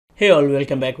Hey all,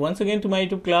 welcome back once again to my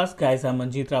YouTube class. Guys, I'm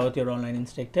Manjeet Rawat, your online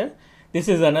instructor. This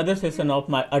is another session of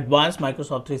my Advanced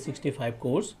Microsoft 365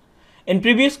 course. In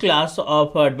previous class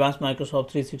of Advanced Microsoft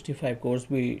 365 course,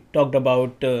 we talked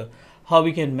about how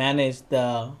we can manage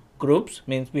the groups.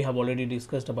 Means we have already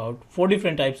discussed about 4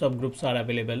 different types of groups are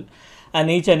available,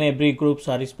 and each and every groups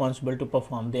are responsible to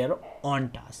perform their own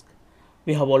task.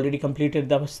 We have already completed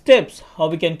the steps how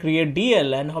we can create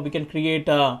DL and how we can create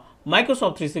a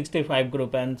Microsoft 365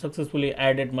 group and successfully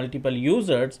added multiple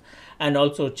users, and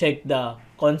also check the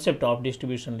concept of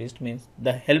distribution list. Means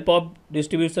the help of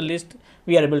distribution list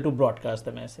we are able to broadcast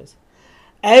the message.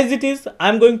 As it is,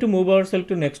 I'm going to move ourselves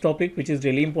to next topic, which is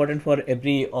really important for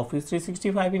every Office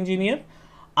 365 engineer.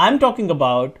 I'm talking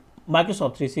about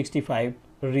Microsoft 365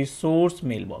 resource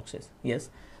mailboxes. Yes.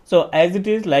 So as it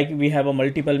is, like we have a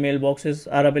multiple mailboxes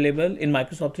are available in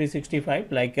Microsoft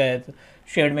 365, like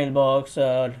shared mailbox,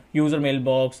 user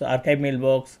mailbox, archive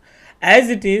mailbox. As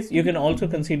it is, you can also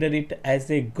consider it as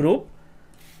a group.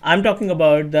 I'm talking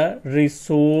about the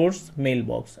resource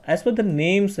mailbox as per the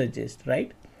name suggests,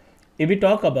 right? If we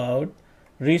talk about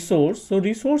resource, so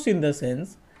resource in the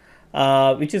sense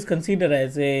which is considered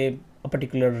as a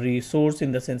particular resource,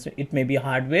 in the sense it may be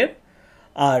hardware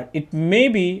or it may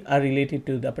be related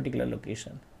to the particular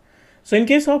location. So in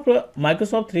case of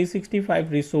Microsoft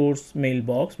 365 resource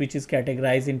mailbox, which is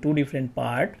categorized in two different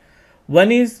parts.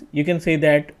 One is, you can say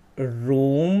that,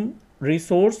 room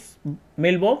resource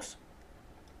mailbox,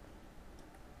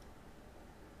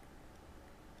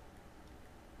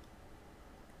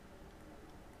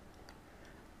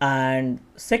 and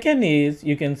second is,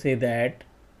 you can say that,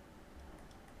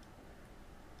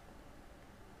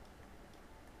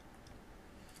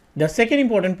 the second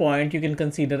important point you can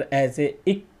consider as a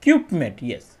equipment.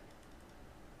 Yes,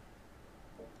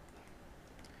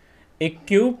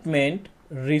 equipment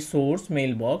resource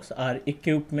mailbox or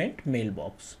equipment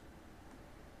mailbox.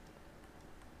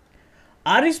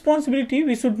 Our responsibility,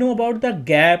 we should know about the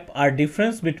gap or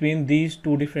difference between these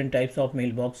two different types of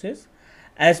mailboxes.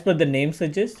 As per the name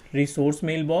suggests, resource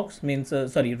mailbox means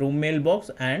room mailbox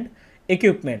and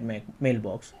equipment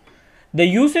mailbox. The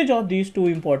usage of these two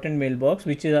important mailbox,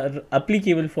 which are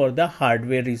applicable for the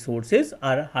hardware resources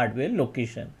or hardware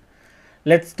location.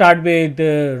 Let's start with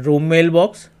the room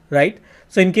mailbox, right?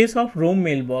 So in case of room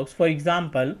mailbox, for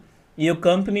example, your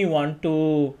company want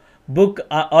to book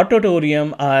a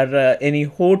auditorium or any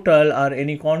hotel or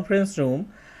any conference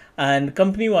room, and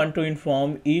company want to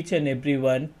inform each and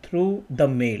everyone through the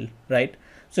mail, right?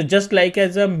 So just like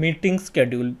as a meeting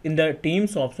schedule in the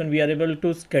Teams option, we are able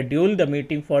to schedule the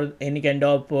meeting for any kind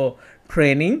of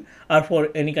training or for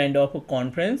any kind of a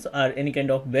conference or any kind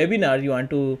of webinar. You want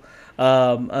to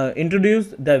introduce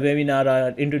the webinar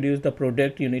or introduce the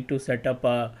product, you need to set up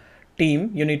a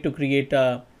team. You need to create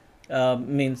a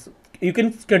means you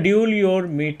can schedule your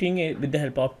meeting with the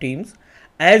help of Teams.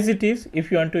 As it is, if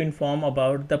you want to inform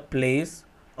about the place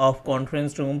of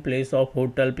conference room, place of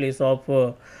hotel, place of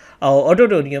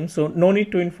auditorium, so no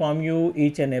need to inform you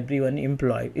each and every one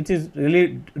employee. It is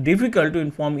really difficult to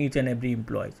inform each and every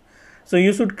employee. So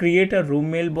you should create a room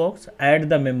mailbox, add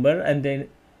the member, and then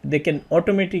they can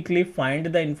automatically find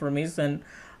the information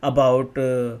about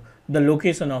the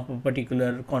location of a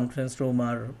particular conference room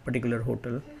or particular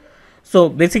hotel. So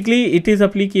basically it is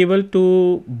applicable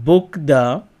to book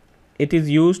the, it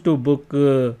is used to book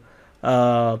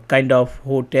kind of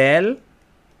hotel,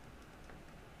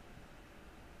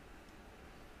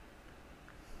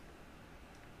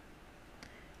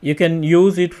 you can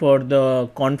use it for the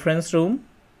conference room,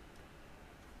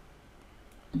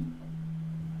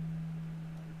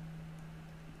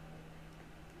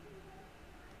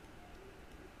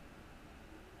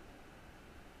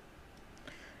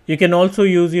 you can also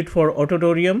use it for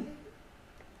auditorium,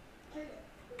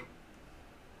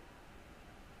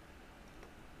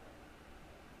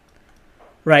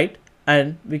 right?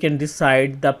 And we can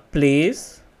decide the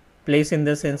place in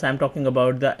the sense I'm talking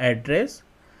about the address.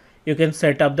 You can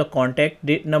set up the contact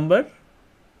number,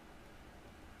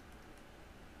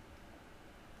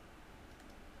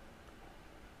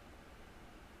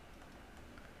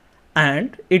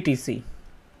 and etc.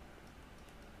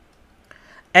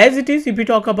 As it is, if we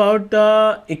talk about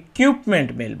the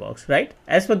equipment mailbox, right,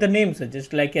 as per the name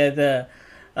suggests, like as a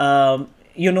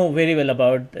you know very well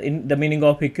about in the meaning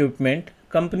of equipment.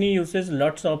 Company uses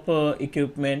lots of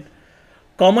equipment,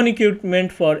 common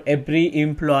equipment for every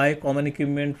employee, common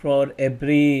equipment for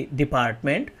every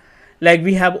department. Like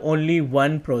we have only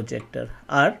one projector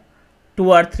or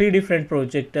 2 or 3 different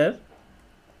projector,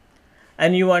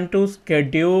 and you want to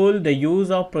schedule the use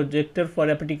of projector for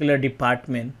a particular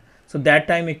department. So that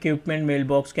time equipment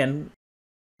mailbox can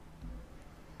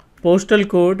Postal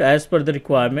code as per the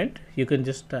requirement. You can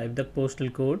just type the postal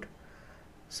code.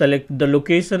 Select the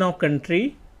location of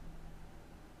country.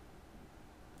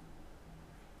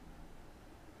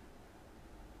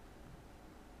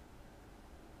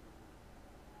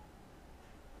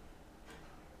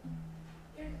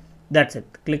 That's it.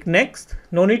 Click next.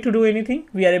 No need to do anything.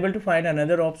 We are able to find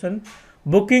another option.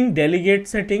 Booking delegate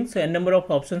settings. So a number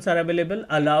of options are available.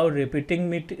 Allow repeating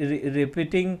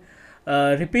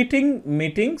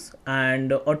meetings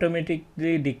and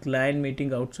automatically decline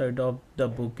meeting outside of the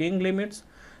booking limits.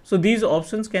 So these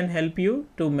options can help you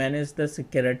to manage the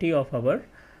security of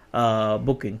our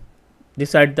booking.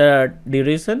 Decide the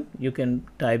duration. You can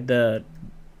type the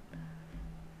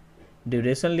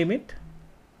duration limit.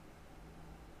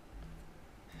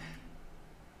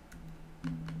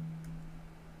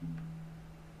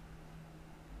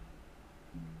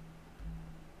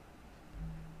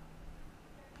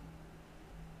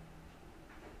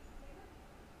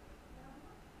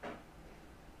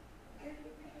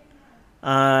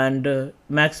 And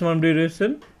maximum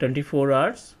duration 24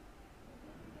 hours.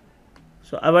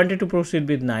 So I wanted to proceed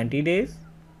with 90 days.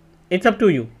 It's up to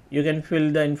you. You can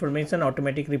fill the information,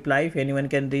 automatic reply if anyone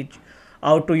can reach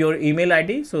out to your email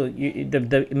ID. So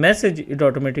the message it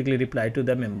automatically reply to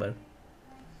the member.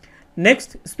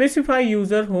 Next, specify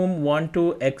user whom want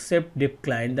to accept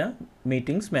decline the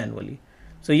meetings manually.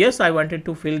 So yes, I wanted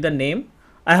to fill the name.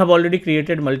 I have already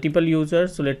created multiple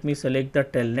users. So let me select the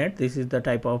telnet. This is the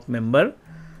type of member.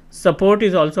 Support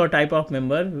is also a type of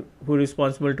member who is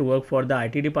responsible to work for the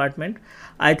IT department.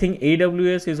 I think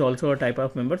AWS is also a type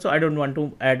of member. So I don't want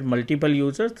to add multiple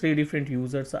users. 3 different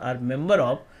users are member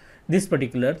of this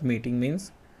particular meeting,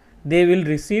 means they will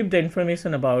receive the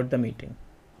information about the meeting.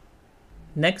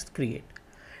 Next, create.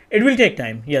 It will take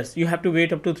time. Yes, you have to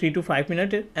wait up to 3 to 5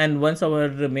 minutes, and once our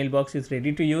mailbox is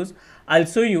ready to use, I'll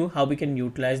show you how we can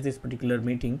utilize this particular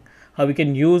meeting, how we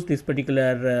can use this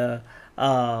particular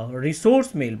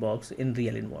resource mailbox in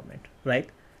real environment, right?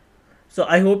 So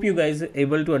I hope you guys are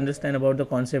able to understand about the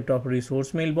concept of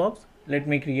resource mailbox. Let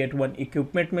me create one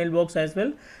equipment mailbox as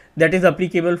well that is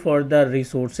applicable for the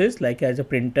resources like as a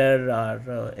printer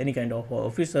or any kind of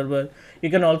office server. You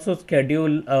can also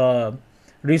schedule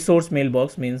resource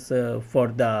mailbox, means for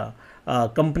the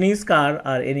company's car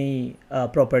or any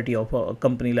property of a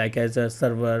company like as a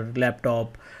server,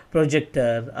 laptop,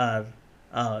 projector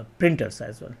or printers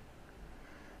as well.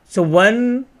 So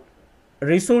one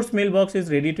resource mailbox is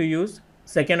ready to use.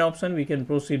 Second option, we can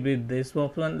proceed with this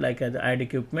option like as add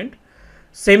equipment.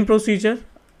 Same procedure,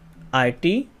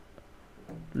 IT,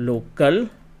 local,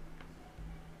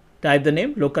 type the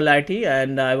name local IT,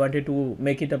 and I wanted to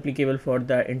make it applicable for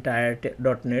the entire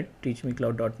 .NET,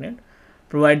 teachmecloud.net.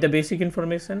 Provide the basic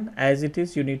information as it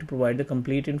is. You need to provide the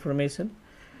complete information.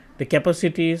 The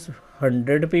capacity is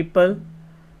 100 people.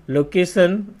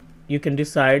 Location, you can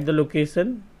decide the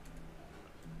location.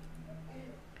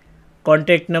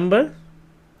 Contact number,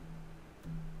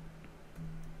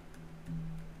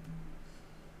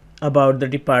 about the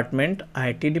department,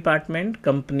 IT department,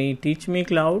 company Teach Me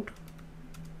Cloud.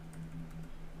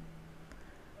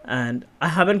 And I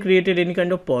haven't created any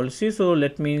kind of policy, so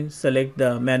let me select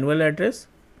the manual address.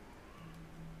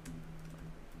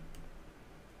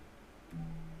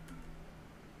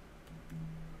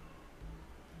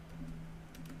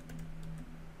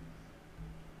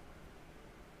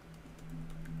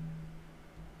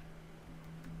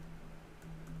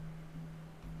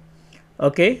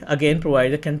 Okay, again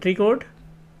provide the country code.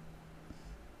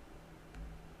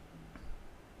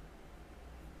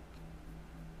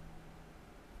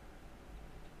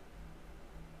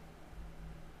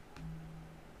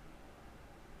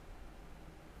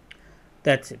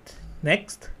 That's it.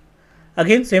 Next,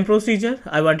 again same procedure.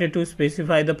 I wanted to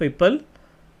specify the people.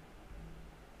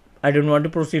 I don't want to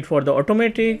proceed for the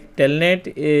automatic.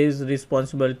 Telnet is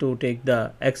responsible to take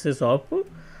the access of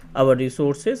our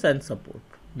resources and support.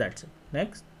 That's it.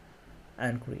 Next,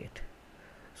 and create.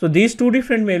 So these 2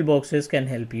 different mailboxes can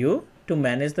help you to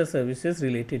manage the services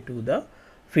related to the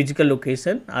physical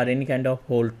location or any kind of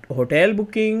hotel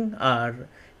booking, or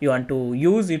you want to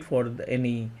use it for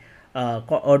any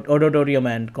auditorium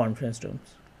and conference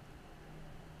rooms.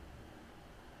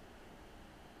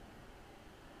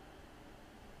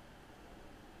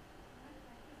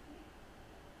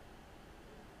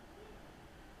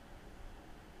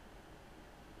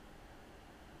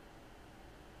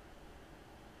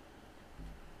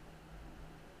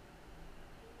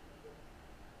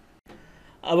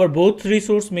 Our both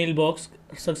resource mailbox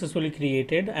successfully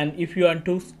created, and if you want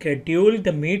to schedule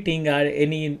the meeting or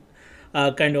any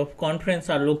kind of conference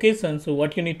or location, so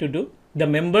what you need to do, the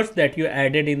members that you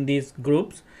added in these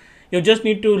groups, You just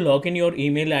need to log in your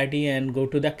email ID and go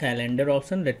to the calendar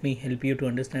option. Let me help you to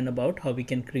understand about how we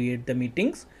can create the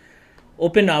meetings.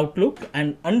 Open Outlook,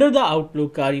 and under the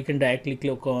Outlook you can directly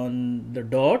click on the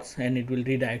dots and it will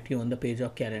redirect you on the page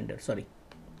of calendar. Sorry.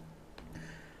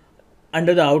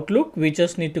 Under the Outlook, we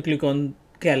just need to click on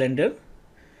calendar,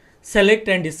 select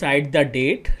and decide the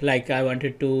date. Like I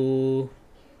wanted to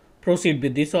proceed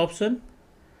with this option,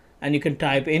 and you can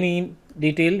type any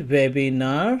detail,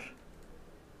 webinar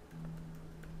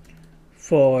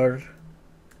for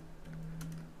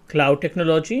cloud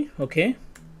technology. Okay.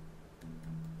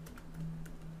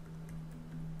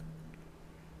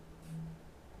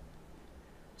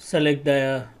 Select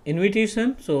the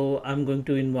invitation. So I'm going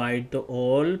to invite the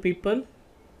all people.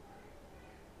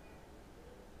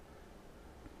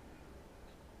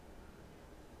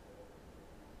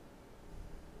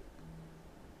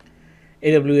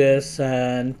 AWS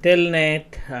and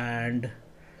Telnet and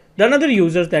the another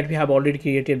users that we have already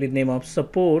created with name of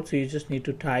support. So you just need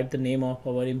to type the name of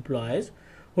our employees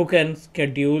who can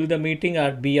schedule the meeting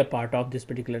or be a part of this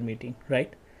particular meeting,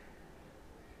 right?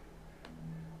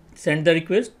 Send the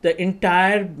request. The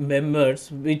entire members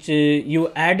which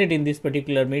you added in this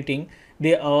particular meeting,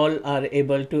 they all are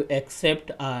able to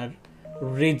accept or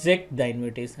reject the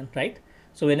invitation, right?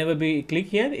 So whenever we click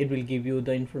here, it will give you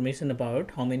the information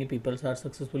about how many people are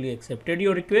successfully accepted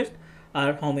your request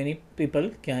or how many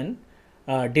people can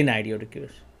denied your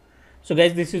request. So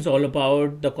guys, this is all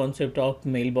about the concept of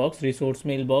mailbox, resource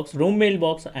mailbox, room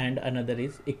mailbox, and another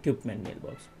is equipment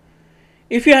mailbox.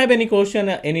 If you have any question,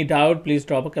 any doubt, please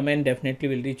drop a comment. Definitely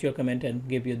will reach your comment and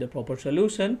give you the proper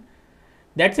solution.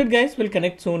 That's it guys. We'll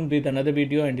connect soon with another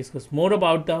video and discuss more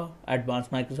about the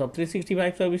advanced Microsoft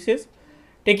 365 services.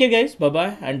 Take care guys. Bye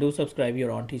bye, and do subscribe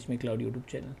here on Teach Me Cloud YouTube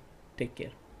channel. Take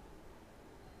care.